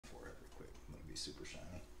super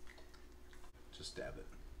shiny. Just dab it.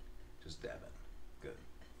 Just dab it. Good.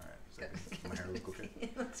 All right. Does my hair look okay?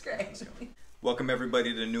 It looks great. Let's go. Welcome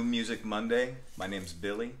everybody to New Music Monday. My name's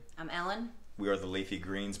Billy. I'm Ellen. We are the Leafy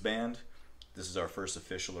Greens Band. This is our first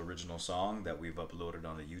official original song that we've uploaded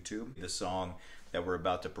onto YouTube. The song that we're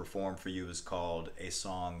about to perform for you is called A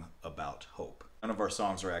Song About Hope. None of our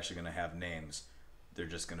songs are actually going to have names. They're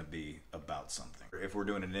just going to be about something. If we're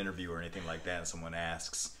doing an interview or anything like that and someone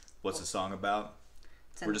asks, what's the song about?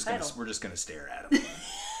 We're just going to stare at them.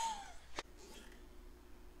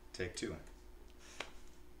 Take two.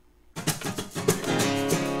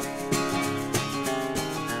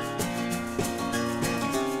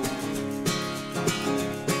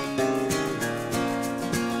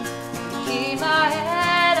 Keep my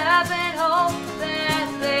head up and hope that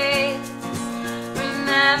fades.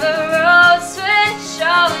 Remember roads switch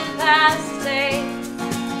showing past days.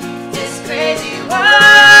 This crazy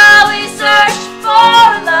world we search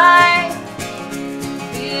for light.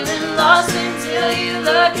 Feeling lost until you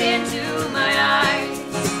look into my eyes.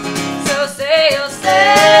 So say you'll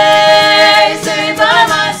stay, stay by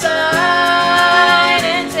my side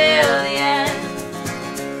until the end.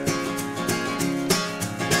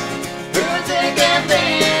 Through thick and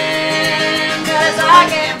thin, 'cause I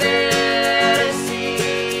can bear to see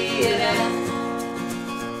it end.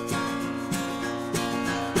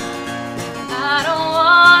 I don't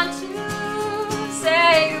want to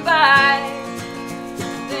say goodbye.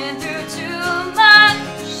 Been through too much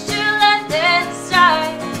to let this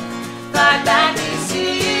die. Like back these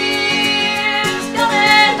tears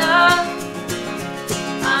coming up.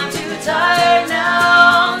 I'm too tired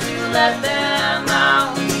now to let them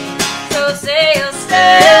out. So say you'll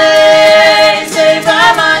stay, stay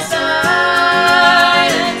by my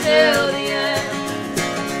side until the end.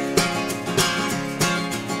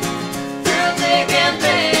 Through thick and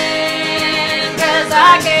thin, 'cause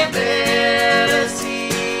I can't bear to see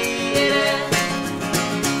it end.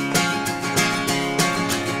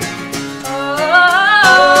 Oh,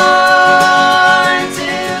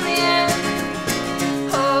 until the end.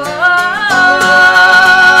 Oh,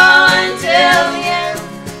 until the end.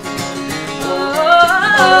 Oh,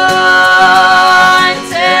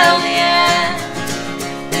 until the end.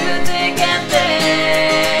 Through thick and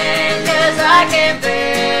thin, 'cause I can't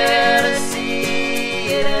bear to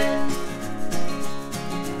see it end.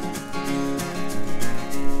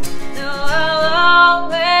 No, I'll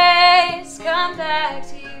always come back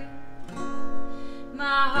to you.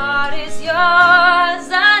 My heart is yours,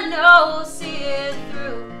 I know, see it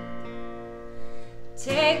through.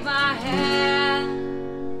 Take my hand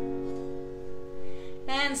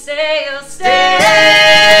and say you'll stay,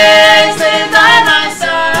 stay by my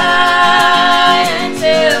side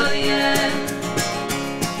until the end.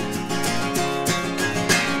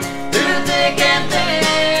 Through thick and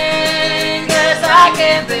thin, 'cause I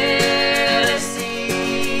can't bear to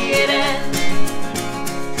see it end.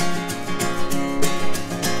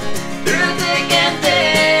 Through thick